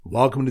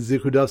Welcome to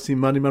Zichud Daf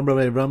Simani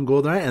Mamra Ram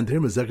Goldar and here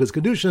Mazekas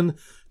Kiddushin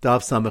Daf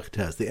Samach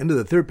Tes. The end of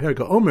the third parak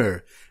of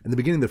Omer and the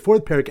beginning of the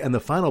fourth parak and the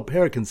final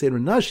parak in Seder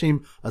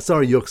Nashim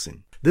Asar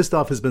Yuchsin. This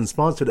daf has been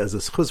sponsored as a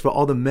schus for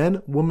all the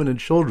men, women,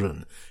 and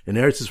children in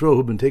Eretz Yisrael who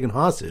have been taken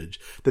hostage,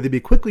 that they be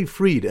quickly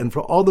freed, and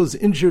for all those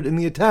injured in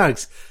the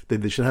attacks,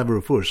 that they should have a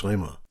refuah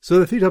shlema. So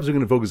the three topics we're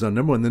going to focus on.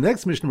 Number one, the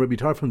next Mishnah, Rabbi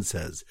Tarfon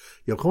says,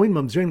 Yachoin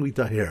mamzerin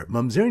litaher.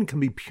 Mamzerin can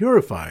be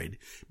purified,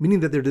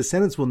 meaning that their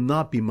descendants will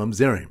not be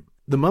mamzerim.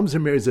 The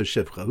mamzer marries a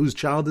shivcha, whose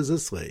child is a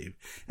slave,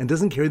 and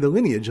doesn't carry the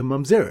lineage of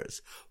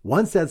mamzeres.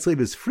 Once that slave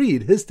is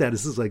freed, his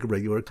status is like a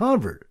regular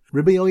convert.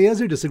 Rabbi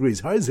Eliezer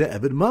disagrees. Harzeh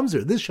Evid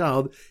mamzer. This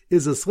child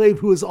is a slave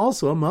who is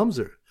also a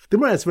mamzer. The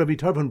Gemara asks, Rabbi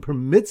Tarfon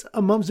permits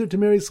a mamzer to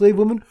marry a slave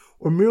woman,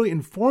 or merely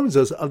informs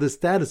us of the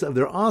status of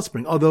their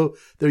offspring, although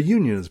their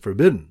union is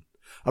forbidden.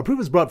 A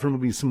proof is brought from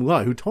Rabbi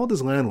Simlai, who told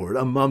his landlord,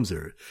 a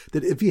mamzer,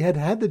 that if he had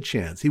had the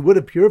chance, he would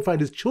have purified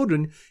his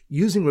children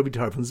using Rabbi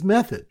Tarfon's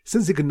method.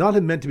 Since he could not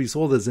have meant to be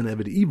sold as an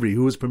Eved Ivri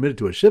who was permitted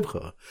to a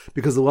shivcha,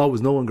 because the law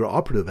was no longer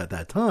operative at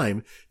that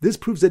time, this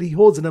proves that he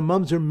holds that a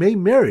mamzer may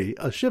marry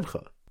a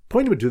shivcha.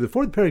 Point number 2, the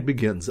fourth parak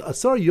begins,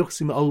 Asar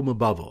Yuchsim Alu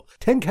Bavel.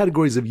 10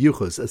 categories of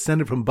Yuchas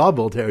ascended from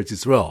Bavel to Eretz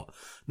Yisrael.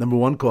 Number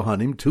 1,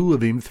 Kohanim, 2,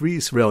 Levim, 3,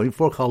 Israelim,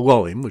 4,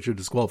 Chalolim, which are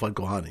disqualified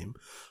Kohanim,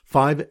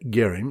 5,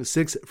 Gerim,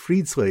 6,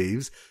 freed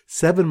slaves,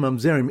 7,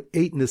 Mamzerim,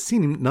 8,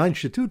 Nesinim, 9,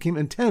 Shetukim,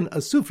 and 10,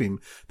 Asufim.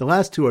 The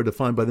last two are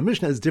defined by the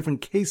Mishnah as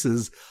different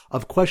cases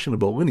of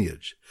questionable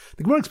lineage.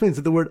 The Gemara explains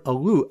that the word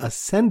alu,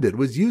 ascended,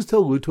 was used to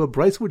allude to a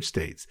brayso which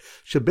states,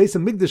 Shebeis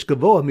HaMikdash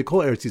gavoa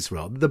mikol Eretz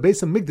Yisrael, that the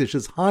Beis HaMikdash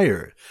is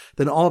higher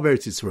than all of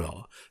Eretz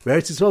Yisrael.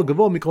 Eretz Yisrael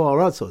gavoa mikol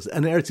aratzos,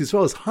 and Eretz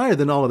Yisrael is higher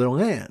than all other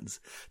lands.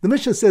 The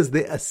Mishnah says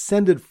they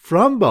ascended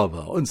from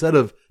Bavel instead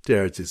of to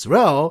Eretz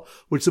Yisrael,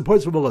 which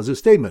supports Rabbi Elazar's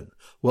statement.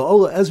 Well,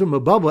 Ola Ezra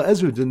Mababel,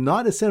 Ezra did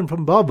not ascend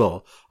from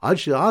Bavel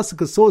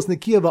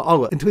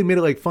until he made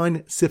it like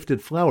fine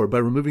sifted flour by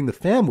removing the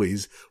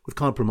families with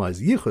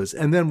compromised yichus,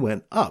 and then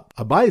went up.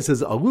 Abai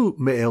says Alu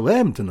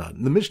me'elem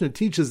tanan. The Mishnah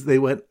teaches they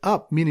went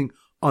up, meaning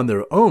on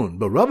their own.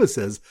 But Rava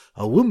says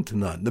Alum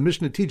tanan. The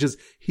Mishnah teaches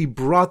he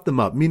brought them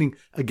up, meaning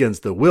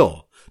against their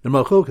will. The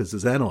Malchokas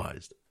is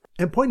analyzed.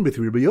 And point number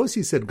 3, Rabbi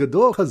Yossi said,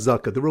 Gadol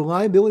Chazaka, the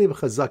reliability of a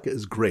Chazaka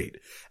is great,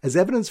 as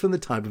evidence from the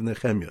time of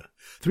Nehemiah.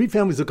 3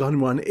 families of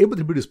Kohanim were unable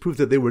to produce proof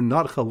that they were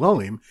not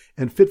Chalalim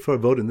and fit for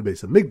Avodah in the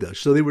Beis HaMikdash,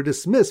 so they were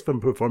dismissed from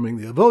performing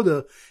the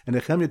Avodah, and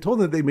Nehemiah told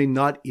them that they may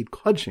not eat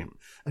Kodshim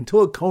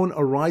until a Kohen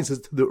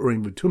arises to the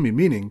Urim V'Tumim,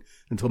 meaning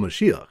until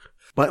Mashiach.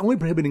 By only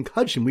prohibiting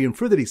Kodshim, we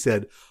infer that he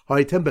said,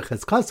 Haritem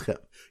b'chezkaschem,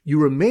 you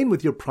remain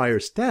with your prior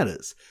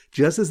status,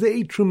 just as they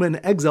ate Truma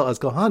in exile as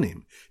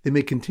Kohanim. They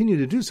may continue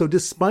to do so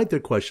despite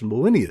their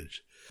questionable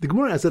lineage. The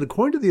Gemara asks that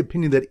according to the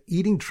opinion that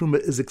eating Truma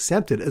is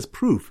accepted as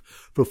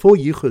proof for full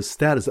Yichus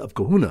status of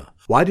Kohuna,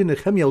 why did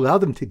Nehemiah allow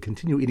them to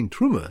continue eating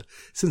Truma,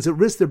 since it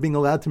risks their being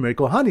allowed to marry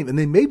Kohanim, and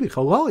they may be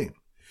Chalalim?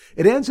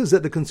 It answers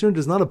that the concern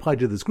does not apply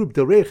to this group,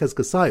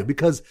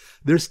 because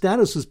their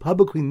status was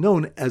publicly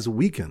known as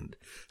weakened.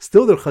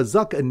 Still, their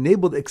chazak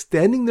enabled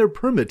extending their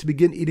permit to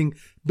begin eating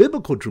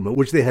biblical truma,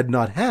 which they had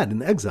not had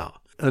in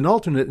exile. An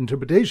alternate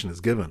interpretation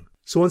is given.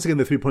 So once again,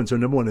 the 3 points are: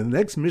 number 1, in the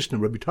next Mishnah,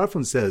 Rabbi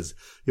Tarfon says,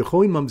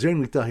 Yechoin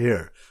mamzerin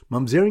litaher.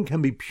 Mamzerin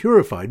can be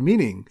purified,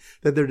 meaning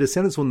that their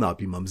descendants will not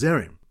be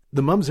mamzerim.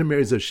 The mamzer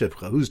marries a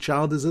shivcha, whose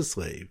child is a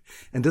slave,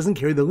 and doesn't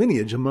carry the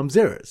lineage of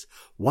mamzeres.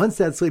 Once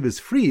that slave is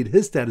freed,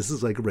 his status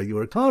is like a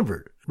regular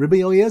convert. Rabbi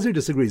Eliezer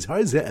disagrees.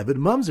 Harzeh Evid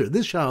mamzer.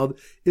 This child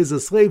is a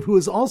slave who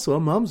is also a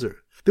mamzer.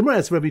 The Gemara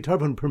asks, Rabbi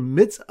Tarfon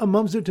permits a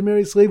mamzer to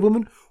marry a slave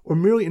woman, or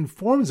merely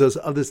informs us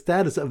of the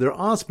status of their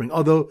offspring,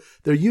 although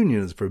their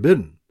union is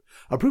forbidden.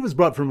 A proof is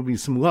brought from Rabbi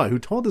Simlai, who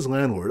told his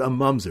landlord, a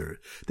mamzer,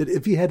 that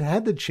if he had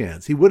had the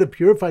chance, he would have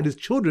purified his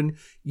children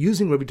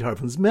using Rabbi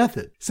Tarfon's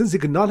method. Since he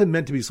could not have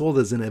meant to be sold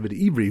as an Eved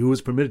Ivri who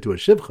was permitted to a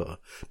shivcha,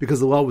 because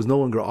the law was no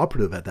longer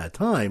operative at that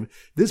time,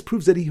 this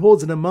proves that he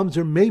holds that a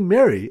mamzer may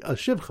marry a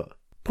shivcha.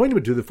 Point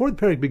number 2, the fourth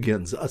parak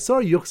begins,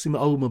 Asar Yuchsim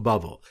Alu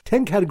Bavel.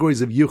 10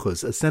 categories of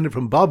Yuchas ascended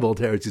from Bavel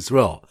to Eretz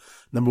Yisrael.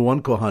 Number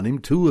 1,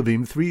 Kohanim, 2,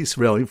 Levim, 3,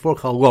 Israelim, 4,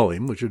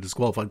 Chalolim, which are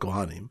disqualified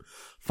Kohanim,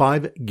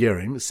 5,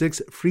 Gerim,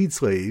 6, freed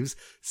slaves,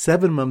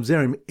 7,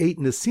 Mamzerim, 8,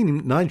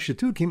 Nesinim, 9,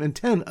 Shetukim, and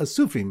 10,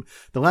 Asufim.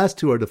 The last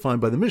two are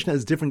defined by the Mishnah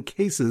as different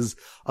cases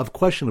of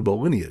questionable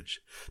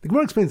lineage. The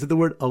Gemara explains that the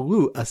word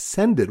alu,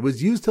 ascended,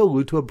 was used to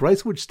allude to a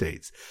brayso which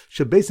states,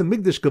 Shebeis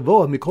HaMikdash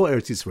gavoa mikol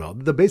Eretz Yisrael,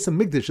 that the Beis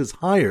HaMikdash is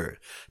higher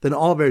than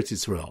all of Eretz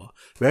Yisrael.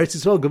 Eretz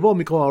Yisrael gavoa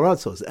mikol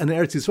aratzos, and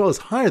Eretz Yisrael is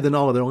higher than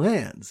all other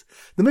lands.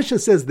 The Mishnah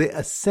says they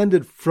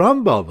ascended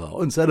from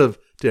Bavel instead of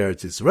to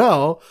Eretz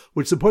Yisrael,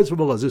 which supports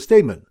Rabbi Elazar's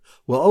statement.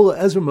 Well, Ola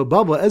Ezra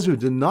Mababel, Ezra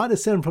did not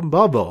ascend from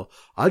Bavel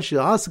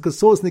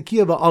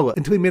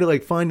until he made it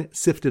like fine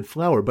sifted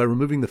flour by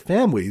removing the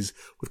families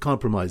with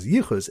compromised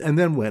yichus, and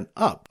then went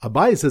up.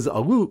 Abai says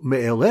Alu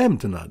me'elem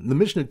tanan. The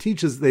Mishnah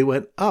teaches they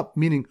went up,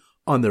 meaning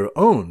on their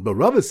own. But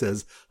Rava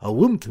says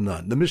Alum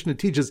tanan. The Mishnah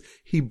teaches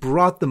he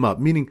brought them up,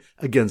 meaning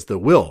against their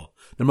will.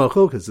 The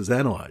Malchokas is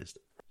analyzed.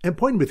 And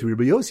point number 3,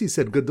 Rabbi Yossi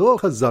said, Gadol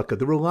Chazaka,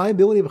 the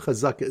reliability of a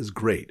Chazaka is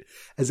great,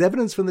 as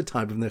evidence from the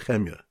time of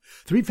Nehemiah.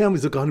 3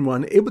 families of Kohanim were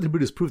unable to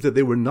produce proof that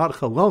they were not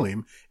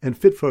Chalalim and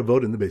fit for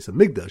Avodah in the base of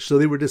Mikdash, so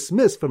they were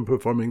dismissed from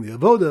performing the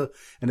Avodah,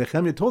 and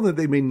Nehemiah told them that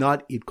they may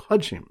not eat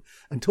Kodshim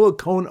until a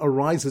Kohen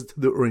arises to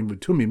the Urim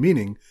V'Tumim,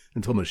 meaning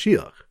until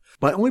Mashiach.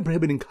 By only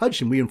prohibiting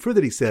Kodshim, we infer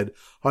that he said,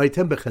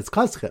 Haritem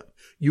b'chezkaschem,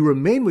 you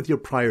remain with your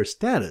prior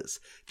status.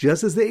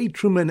 Just as they ate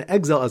Truma in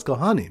exile as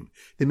Kohanim,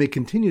 they may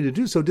continue to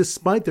do so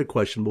despite their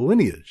questionable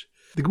lineage.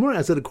 The Gemara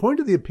asks that according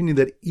to the opinion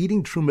that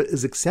eating Truma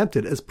is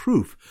accepted as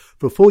proof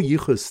for full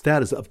Yichus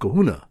status of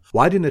Kohuna,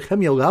 why did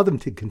Nehemiah allow them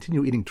to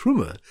continue eating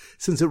Truma,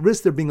 since it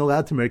risks their being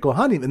allowed to marry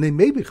Kohanim and they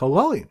may be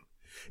Chalalim?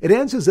 It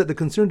answers that the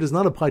concern does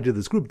not apply to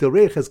this group,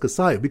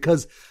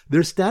 because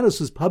their status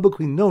was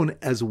publicly known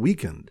as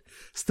weakened.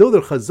 Still,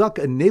 their chazak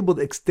enabled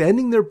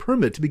extending their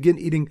permit to begin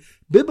eating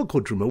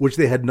biblical truma, which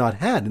they had not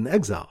had in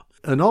exile.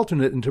 An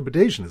alternate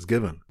interpretation is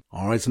given.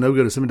 All right, so now we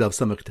go to Siman Daf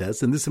Samach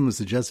Tes, and this one was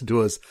suggested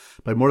to us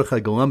by Mordechai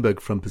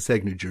Golembeck from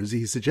Passaic, New Jersey.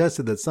 He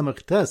suggested that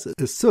Samach Tes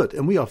is soot,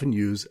 and we often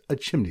use a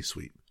chimney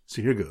sweep.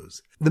 So here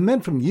goes. The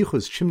men from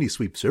Yichus Chimney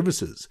Sweep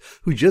Services,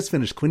 who just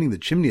finished cleaning the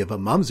chimney of a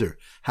mamzer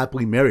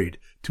happily married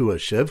to a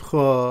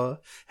shevcha,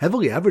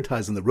 heavily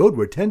advertised on the road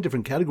where 10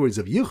 different categories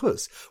of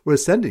Yichus were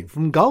ascending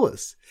from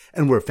Galus,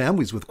 and where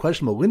families with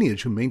questionable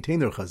lineage who maintain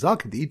their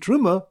chazak to eat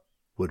truma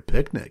would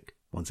picnic.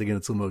 Once again,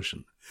 it's slow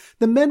motion.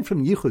 The men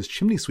from Yichus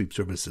Chimney Sweep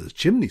Services,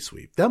 chimney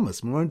sweep, that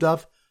must be more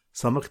Daf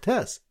Samach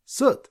Tes,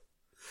 soot.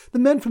 The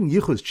men from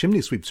Yichus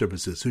Chimney Sweep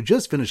Services, who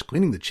just finished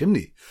cleaning the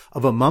chimney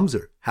of a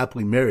mamzer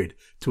happily married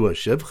to a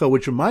shevcha,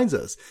 which reminds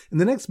us, in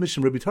the next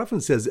mission, Rabbi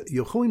Tarfon says,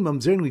 Yochoin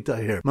mamzerin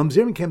litaher.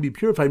 Mamzerim can be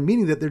purified,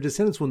 meaning that their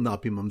descendants will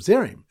not be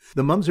mamzerim.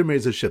 The mamzer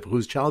marries a shevcha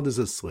whose child is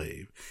a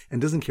slave and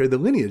doesn't carry the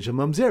lineage of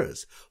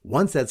mamzeres.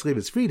 Once that slave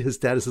is freed, his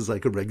status is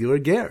like a regular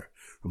ger.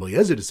 Rabbi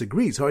Eliezer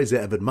disagrees.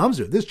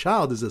 This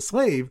child is a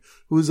slave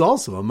who is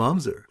also a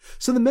mamzer.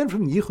 So the men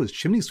from Yichus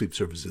Chimney Sweep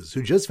Services,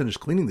 who just finished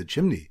cleaning the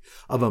chimney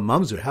of a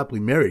mamzer happily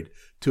married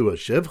to a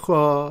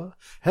shevcha,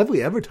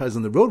 heavily advertised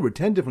on the road where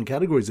 10 different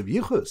categories of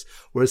Yichus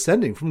were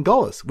ascending from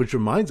Galus, which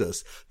reminds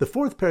us, the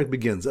 4th parak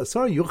begins,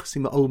 Asar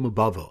Yuchasim Alum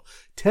Bavel,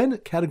 10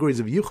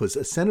 categories of Yichus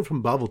ascended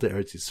from Bavel to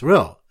Eretz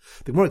Yisrael.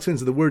 The Gemara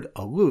explains that the word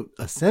alut,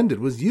 ascended,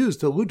 was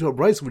used to allude to a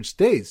brayso which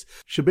states,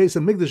 Shebeis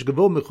HaMikdash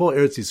Gavol Michol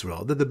Eretz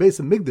Yisrael, that the base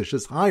of Mikdash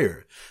is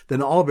higher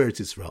than all of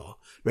Eretz Yisrael.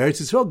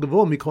 Eretz Yisrael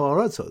Gavol Mikol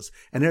Aratzos,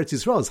 and Eretz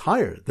Yisrael is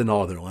higher than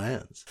all other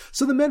lands.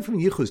 So the men from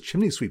Yichus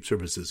Chimney Sweep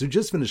Services, who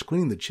just finished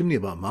cleaning the chimney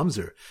of a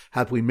mamzer,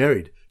 happily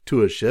married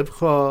to a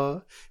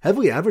shevcha,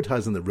 heavily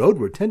advertised on the road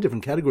where 10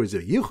 different categories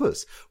of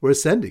Yichus were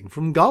ascending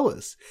from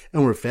Galus,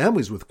 and were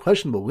families with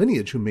questionable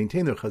lineage who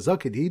maintain their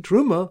chazak to eat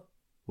truma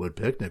would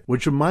picnic.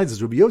 Which reminds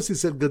us, Rabbi Yossi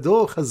said,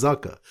 Gadol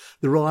Chazaka.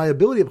 The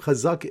reliability of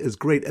Chazaka is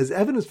great, as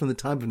evidence from the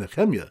time of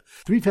Nehemiah.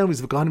 3 families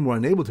of Kohanim were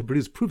unable to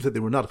produce proof that they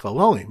were not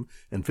Chalalim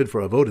and fit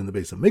for Avodah in the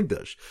base of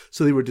Mikdash,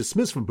 so they were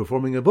dismissed from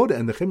performing Avodah,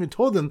 and Nehemiah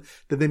told them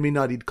that they may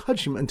not eat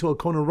Kodshim until a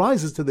Kohen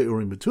rises to the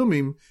Urim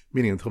V'Tumim,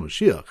 meaning until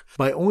Mashiach.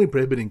 By only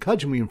prohibiting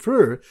Kodshim, we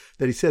infer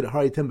that he said,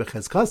 Haritem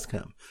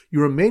b'chezkaschem,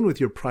 you remain with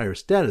your prior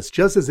status,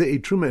 just as they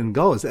ate Truma and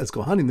Galus as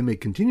Kohanim, they may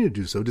continue to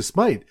do so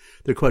despite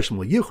their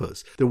questionable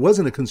Yichus. There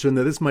wasn't a concern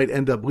that this might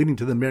end up leading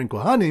to them marrying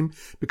Kohanim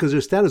because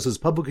their status was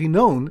publicly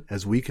known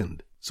as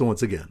weakened. So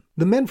once again,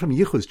 the men from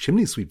Yichus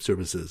Chimney Sweep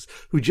Services,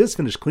 who just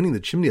finished cleaning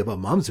the chimney of a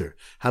mamzer,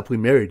 happily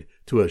married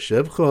to a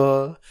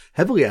shevcha,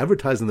 heavily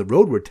advertised on the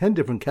road where 10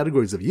 different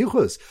categories of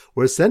Yichus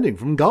were ascending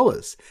from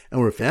Galus,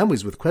 and were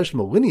families with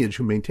questionable lineage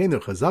who maintained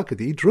their chazaka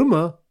to eat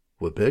truma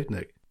would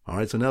picnic.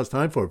 Alright, so now it's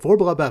time for 4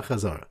 B'Labach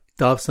Chazara.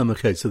 Daf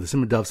Samachay. So the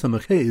Simmer Daf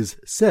Samachay is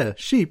seh,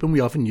 sheep, and we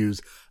often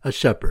use a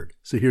shepherd.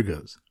 So here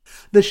goes.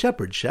 The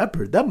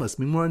shepherd, that must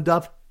mean more in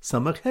Daf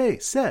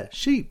Samachay, seh,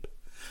 sheep.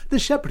 The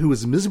shepherd who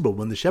was miserable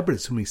when the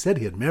shepherdess whom he said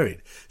he had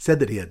married said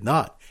that he had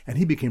not, and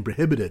he became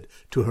prohibited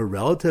to her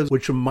relatives,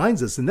 which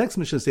reminds us, the next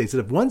Mishnah states that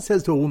if one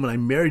says to a woman, I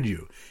married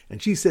you,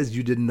 and she says,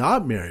 you did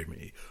not marry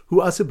me, who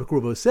aseh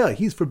b'krovo seh,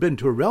 he's forbidden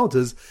to her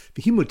relatives,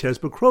 v'hi muteres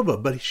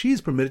b'krovo, but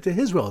she's permitted to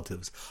his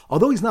relatives.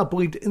 Although he's not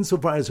believed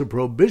insofar as her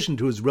prohibition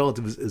to his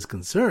relatives is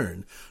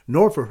concerned,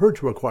 nor for her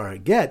to require a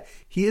get,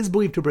 he is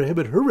believed to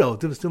prohibit her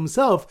relatives to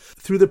himself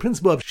through the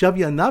principle of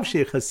shavya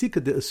nafsheh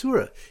chasika de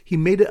asura. He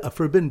made it a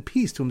forbidden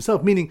peace to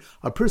himself, meaning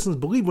a person's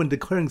believed when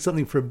declaring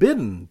something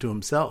forbidden to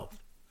himself.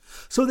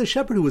 So the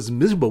shepherd who was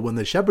miserable when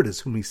the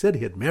shepherdess whom he said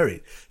he had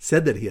married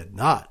said that he had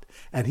not,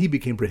 and he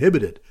became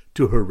prohibited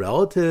to her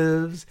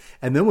relatives,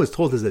 and then was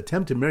told his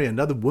attempt to marry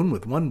another woman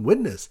with one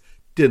witness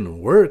didn't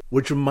work,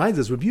 which reminds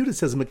us, Rav Yehuda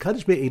says,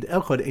 Mekadosh be'ed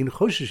echad ein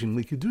chosheshin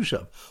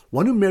likidushav.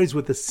 One who marries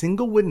with a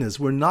single witness,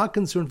 we're not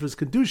concerned for his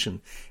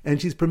kedushin,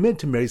 and she's permitted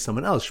to marry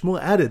someone else.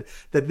 Shmuel added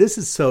that this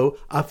is so,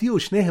 afiu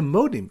shnehem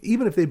modim,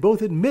 even if they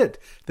both admit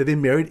that they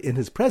married in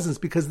his presence,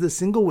 because the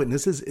single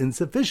witness is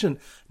insufficient,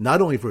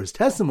 not only for his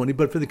testimony,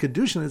 but for the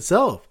kedushin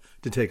itself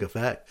to take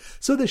effect.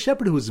 So the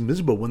shepherd who was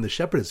miserable when the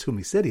shepherdess whom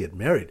he said he had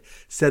married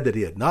said that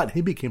he had not,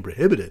 he became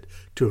prohibited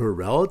to her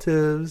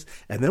relatives,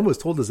 and then was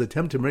told his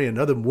attempt to marry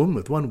another woman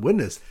with one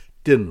witness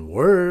Didn't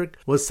work.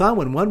 Was silent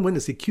when one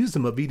witness accused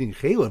him of eating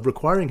chaylev,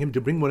 requiring him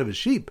to bring one of his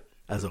sheep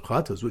as a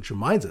chatos, which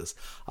reminds us,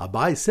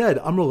 Abai said,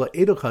 Amro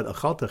la'edochad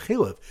achalta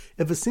chaylev.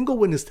 If a single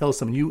witness tells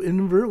someone you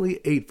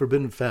inadvertently ate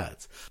forbidden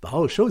fats,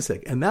 b'hal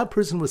shosek, and that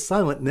person was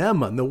silent,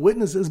 Naaman, the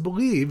witness is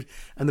believed,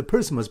 and the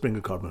person must bring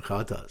a carbon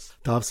chatas.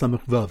 Daf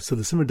samach vav. So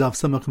the simmer daf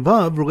samach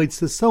vav relates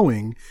to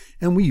sewing,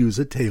 and we use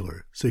a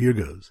tailor. So here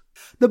goes.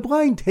 The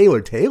blind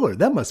tailor,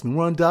 that must mean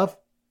we're on daf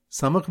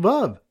samach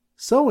vav,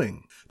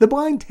 sewing. The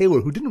blind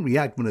tailor who didn't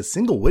react when a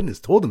single witness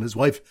told him his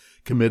wife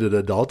committed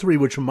adultery,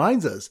 which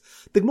reminds us,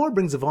 the Gemara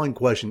brings the following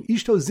question.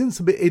 Ishto zin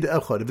be'ed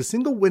echad. If a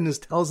single witness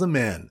tells a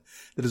man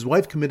that his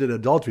wife committed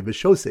adultery,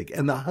 b'shosek,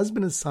 and the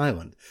husband is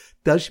silent,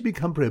 does she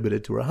become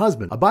prohibited to her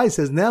husband? Abai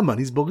says, Naaman,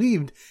 he's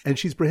believed, and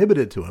she's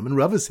prohibited to him. And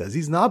Rava says,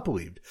 he's not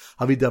believed.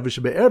 Havi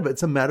davish be'erva,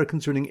 it's a matter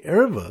concerning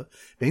erva.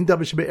 Vein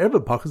davish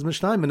be'erva, pachas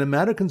m'shnayim, and a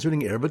matter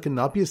concerning erva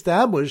cannot be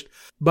established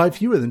by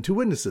fewer than two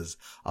witnesses.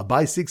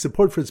 Abai seeks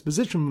support for its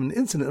position from an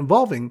incident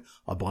involving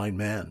a blind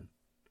man.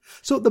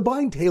 So the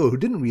blind tailor who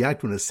didn't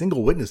react when a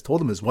single witness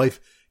told him his wife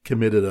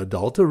committed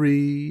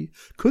adultery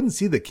couldn't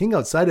see the king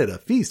outside at a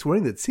feast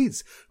wearing the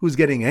tzitz, who was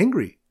getting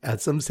angry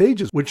at some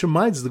sages, which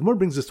reminds us, the Gemara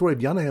brings the story of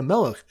Yanai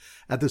HaMelech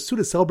at the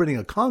Suda celebrating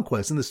a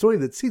conquest and the story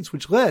of the tzitz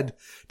which led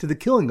to the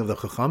killing of the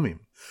Chachamim.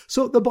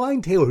 So the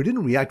blind tailor who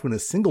didn't react when a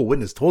single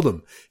witness told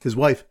him his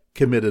wife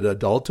committed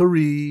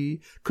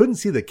adultery couldn't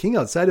see the king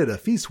outside at a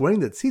feast wearing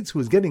the tzitz, who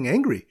was getting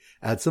angry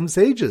at some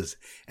sages,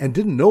 and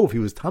didn't know if he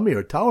was tamei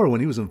or tahor when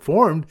he was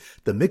informed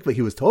the mikveh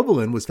he was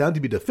tovel in was found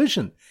to be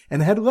deficient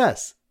and had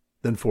less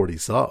than 40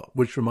 saw,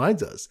 which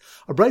reminds us,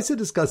 a brisa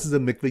discusses a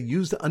mikveh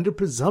used under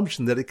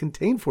presumption that it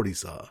contained 40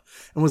 saw,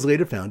 and was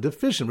later found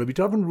deficient. Rabbi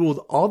Tarfon ruled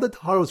all that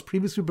tahara was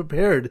previously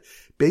prepared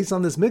based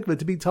on this mikveh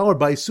to be tahor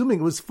by assuming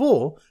it was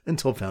full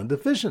until found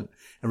deficient.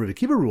 And Rabbi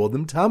Kiva ruled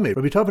them tamei.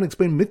 Rabbi Tarfon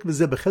explained mikveh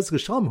zeh b'chesed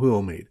shalom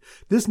hu made.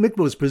 This mikveh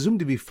was presumed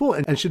to be full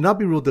and should not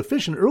be ruled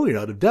deficient earlier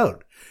out of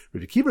doubt.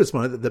 Rabbi Kiva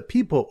responded that the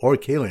people, or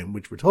kalim,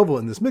 which were tovel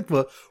in this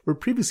mikveh, were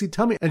previously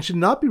tamei and should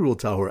not be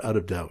ruled tahor out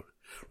of doubt.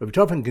 Rabbi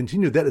Tarfon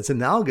continued that it's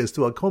analogous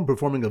to a kohen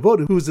performing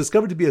avoda who was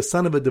discovered to be a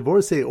son of a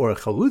divorcee or a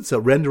chalutza,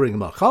 rendering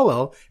him a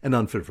chalal and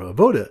unfit for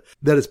avoda.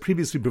 That his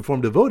previously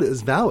performed avoda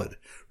is valid.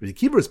 Rabbi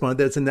Kiva responded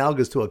that it's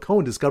analogous to a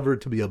kohen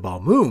discovered to be a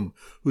balmum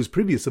whose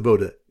previous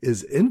avoda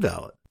is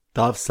invalid.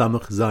 Daf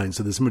samach zayin.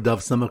 So the simmer daf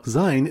samach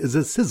zayin is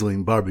a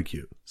sizzling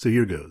barbecue. So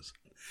here goes.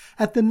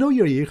 At the No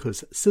Yer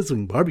Yichus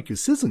sizzling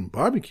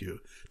barbecue,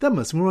 that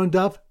must mean we're on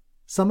daf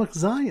samach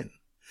zayin.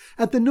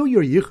 At the No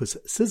Yer Yichus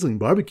sizzling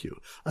barbecue,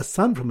 a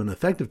son from an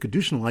effective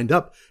Kiddushin lined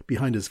up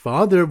behind his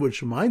father,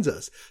 which reminds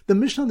us, the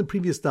Mishnah on the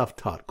previous daf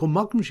taught, Kol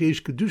makom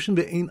sheish Kiddushin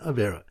ve'ein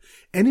avera.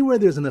 Anywhere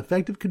there's an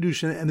effective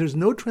Kiddushin and there's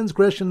no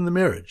transgression in the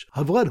marriage,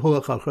 Havlad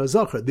holach achar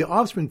zachar, the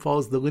offspring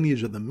follows the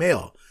lineage of the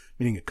male,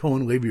 meaning a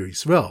Kohen, Levi, or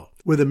Yisrael.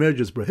 Where the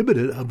marriage is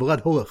prohibited,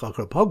 Havlad holach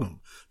achar pogum,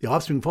 the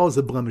offspring follows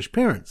the blemished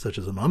parent, such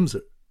as a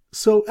mamzer.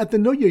 So, at the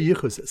No Yer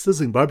Yichus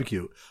sizzling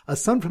barbecue, a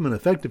son from an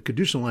effective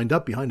Kiddushin lined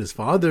up behind his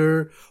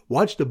father,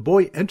 watched a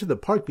boy enter the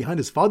park behind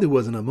his father who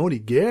was an Ammoni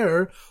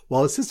ger,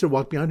 while his sister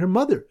walked behind her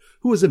mother,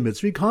 who was a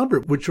Mitzri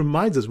convert, which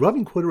reminds us,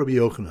 Ravin quoted Rabbi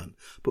Yochanan,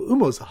 but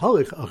umos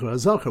halich achar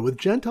zachar, with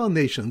Gentile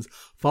nations,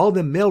 follow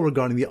the male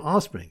regarding the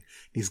offspring.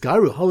 If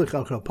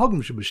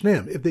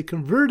they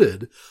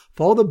converted,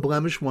 follow the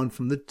blemished one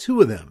from the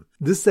two of them.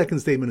 This second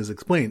statement is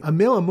explained. A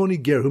male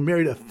Ammoni ger who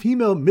married a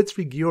female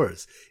Mitzri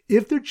Gioris,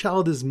 if their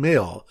child is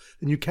male,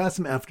 then you cast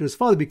him after his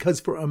father,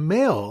 because for a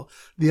male,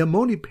 the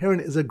Ammoni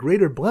parent is a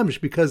greater blemish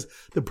because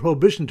the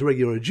prohibition to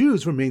regular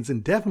Jews remains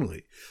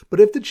indefinitely. But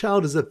if the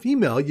child is a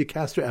female, you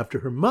cast her after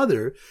her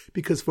mother,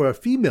 because for a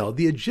female,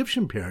 the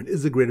Egyptian parent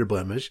is the greater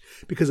blemish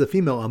because a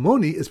female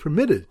Ammoni is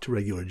permitted to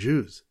regular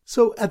Jews.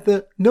 So at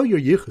the No Yer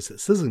Yichus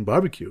sizzling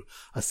barbecue,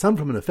 a son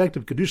from an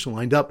effective Kiddushin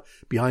lined up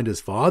behind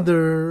his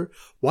father,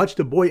 watched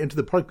a boy enter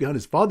the park behind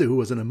his father who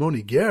was an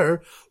Ammoni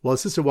ger, while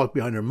his sister walked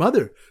behind her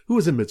mother who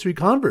was a Mitzri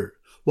convert,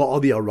 while all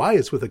the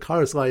arayas with a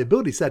karas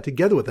liability sat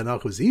together with an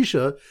achuz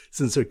isha,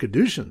 since their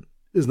Kiddushin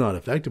is not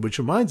effective, which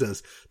reminds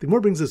us, the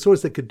Gemara brings the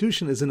source that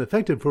Kiddushin is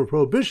ineffective for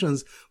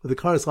prohibitions with a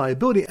karas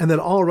liability, and that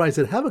all arayas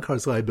that have a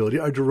karas liability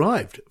are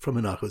derived from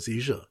an achuz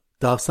isha.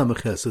 Daf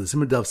Samach. So the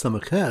Simmer Daf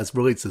Samach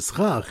relates to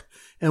schach,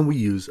 and we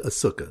use a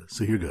sukkah.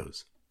 So here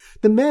goes.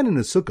 The man in a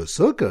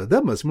sukkah,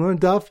 that must be on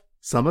Daf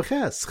Samach,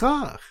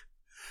 schach.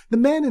 The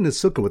man in a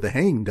sukkah with the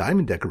hanging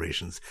diamond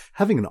decorations,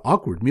 having an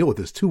awkward meal with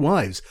his two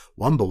wives,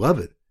 one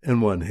beloved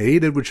and one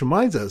hated, which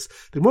reminds us,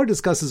 the Gemara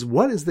discusses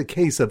what is the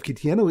case of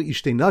Kitienu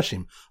Ishtei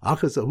Nashim,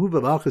 Achas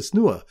Ahuva Achas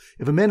Nua,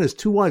 if a man has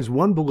two wives,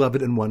 one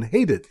beloved and one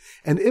hated,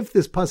 and if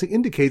this pasuk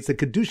indicates that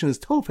Kiddushin is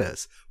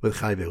Tofes with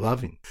Chayve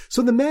Lavin.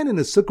 So the man in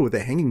a sukkah with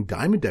the hanging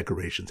diamond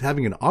decorations,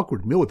 having an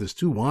awkward meal with his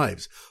two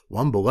wives,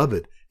 one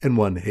beloved and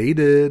one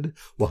hated,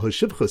 while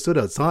Hashivcha stood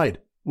outside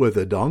with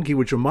a donkey,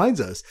 which reminds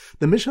us,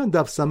 the Mishnah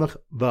Daf Samach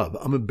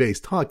Vav Amud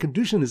Beis taught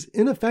Kiddushin is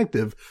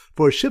ineffective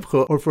for a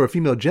shivcha or for a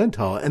female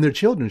Gentile, and their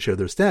children share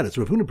their status.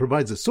 Rav Huna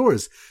provides a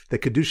source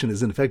that Kiddushin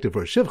is ineffective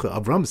for a shivcha.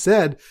 Avram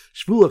said,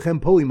 Shvu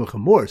lachem poli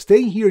mechamor,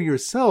 stay here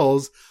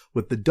yourselves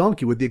with the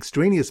donkey, with the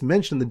extraneous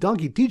mention of the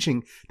donkey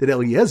teaching that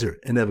Eliezer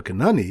and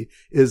Evakanani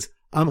is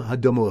Am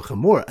Hadomo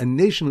Chamor, a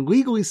nation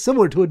legally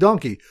similar to a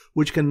donkey,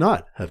 which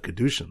cannot have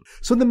Kiddushin.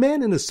 So the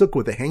man in a sukkah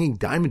with the hanging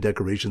diamond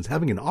decorations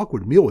having an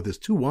awkward meal with his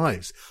two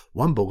wives,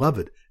 one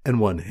beloved and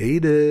one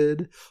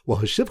hated, while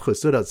his shivcha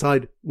stood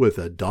outside with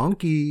a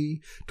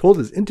donkey, told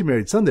his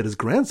intermarried son that his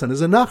grandson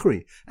is a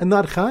nachri and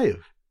not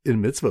chayiv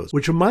in mitzvos,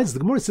 which reminds the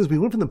Gemara says we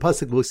learn from the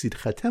pasuk Losid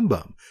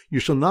Chatembam, you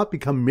shall not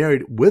become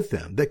married with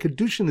them, that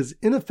Kiddushin is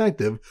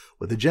ineffective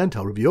with a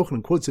Gentile. Rabbi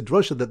Yochanan quotes a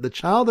drasha that the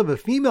child of a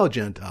female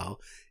Gentile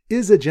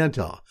is a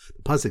Gentile.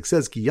 The pasuk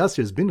says, Ki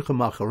yasir bincha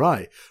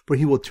macharai, for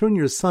he will turn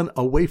your son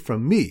away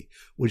from me,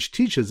 which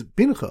teaches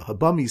bincha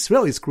habam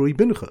Yisrael iskrui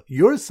bincha.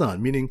 Your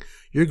son, meaning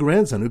your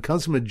grandson who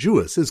comes from a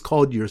Jewess, is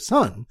called your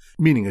son,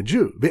 meaning a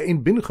Jew.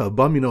 Ve'ein bincha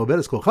habam mino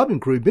averes kol chabim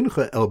krui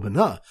bincha el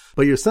bana.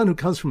 But your son who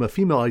comes from a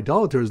female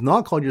idolater is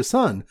not called your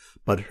son,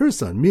 but her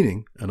son,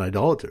 meaning an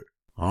idolater.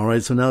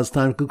 Alright, so now it's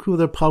time to conclude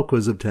with our pop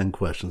quiz of 10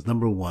 questions.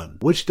 Number 1.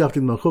 Which daf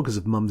in Malchukas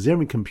of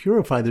Mamzerim can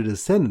purify their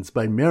descendants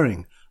by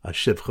marrying a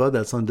shivcha?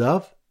 That's on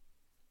daf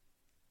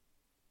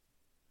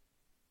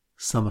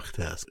Samach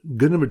Tes.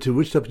 Good. Number 2.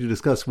 Which daf do you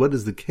discuss what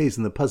is the case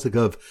in the pasuk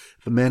of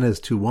if a man has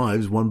two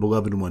wives, one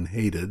beloved and one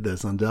hated?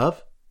 That's on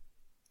daf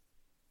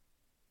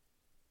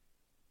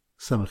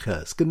Samach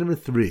Tes. Good. Number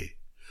 3.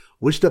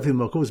 Which daf in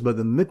Malchukas about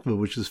the mikveh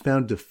which is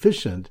found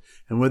deficient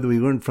and whether we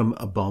learn from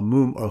a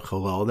balmum or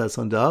halal? That's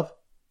on daf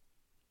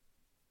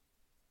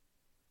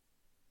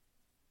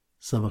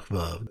Samach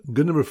Vav.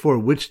 Good. Number 4.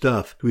 Which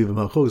daf do we have a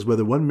malchus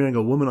whether one marrying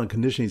a woman on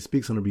condition he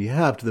speaks on her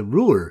behalf to the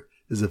ruler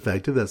is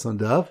effective? That's on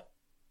daf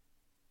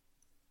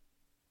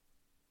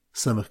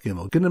Samach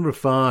Gimel. Good. Number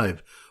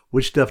 5.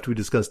 Which daf do we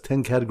discuss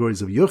 10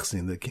 categories of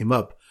yuchsin that came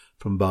up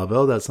from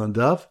Bavel? That's on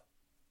daf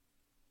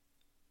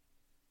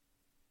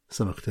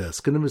Samach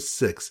Tes. Good. Number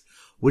 6.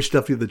 Which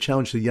daf do you have the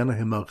challenge to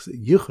Yana Himach's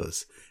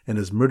yichus and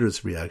his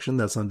murderous reaction?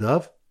 That's on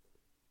daf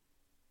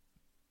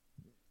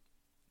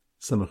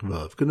Samach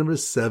Vav. Good. Number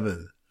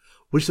 7.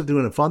 Which daf do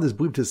when a father is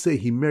believed to say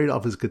he married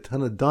off his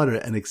katana daughter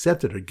and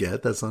accepted her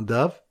get? That's on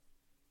daf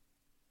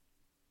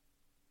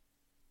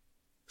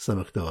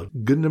Samach Dal.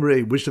 Good. Number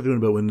 8. Which daf do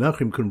about when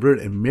nachrim convert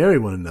and marry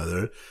one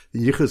another,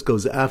 the yichus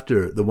goes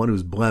after the one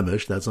who's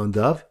blemished? That's on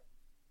daf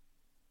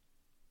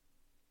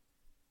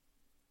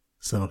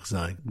Samach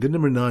Zayin. Good.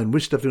 Number 9.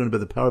 Which daf do about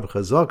the power of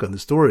chazaka and the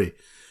story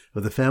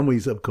of the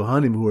families of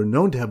kohanim who are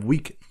known to have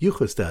weak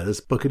yichus status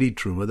but could eat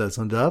truma? That's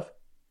on daf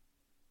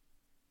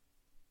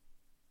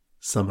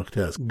Samach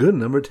Tes. Good.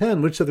 Number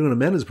 10. Which when a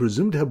man is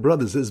presumed to have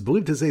brothers is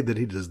believed to say that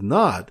he does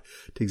not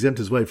to exempt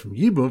his wife from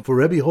Yibum, for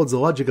Rebbe holds the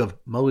logic of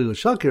Mali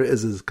L'Shakir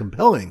as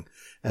compelling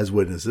as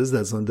witnesses.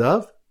 That's on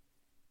daf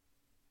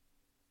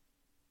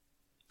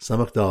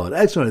Samach Daled.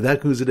 Excellent.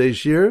 That concludes today's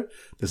shir.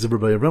 This is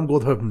Rabbi Avram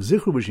Goldhar from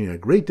Zichru, wishing you a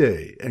great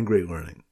day and great learning.